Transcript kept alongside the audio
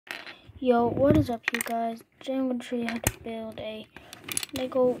Yo, what is up, you guys? Today I'm going to show you how to build a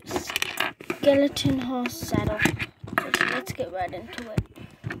Lego skeleton horse saddle. So let's get right into it.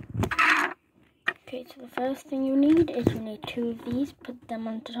 Okay, so the first thing you need is two of these. Put them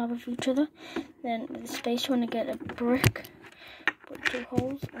on top of each other. Then with the space, you want to get a brick. Put 2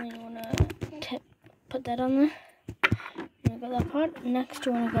 holes, and then you want to put that on there. You got that part. Next,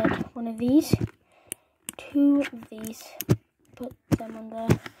 you want to get one of these. 2 of these. Put them on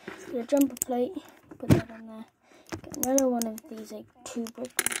there. Get a jumper plate, put that on there. Get another one of these, like 2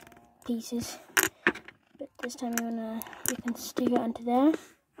 brick pieces. But this time you can stick it onto there,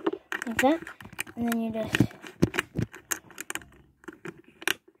 like that, and then you just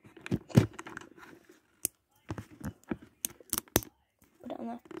put it on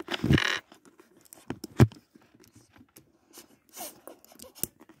there.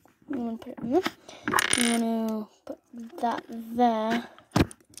 You want to put it on there. You want to put that there.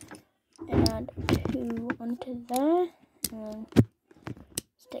 And add 2 onto there, and then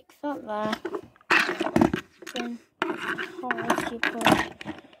stick that there. Then you put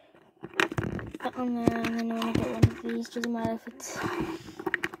that on there, and then you want to get one of these. Doesn't matter if it's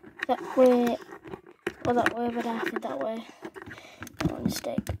that way or that way, but I have it that way. I want to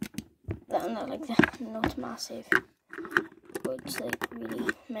stick that on there like that. Not massive, but it's like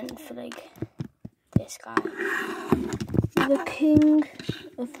really meant for like this guy, the king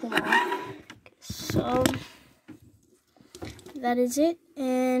of them all. So that is it,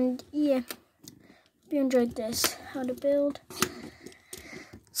 and yeah, hope you enjoyed this how to build.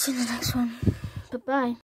 See you in the next one. Bye bye.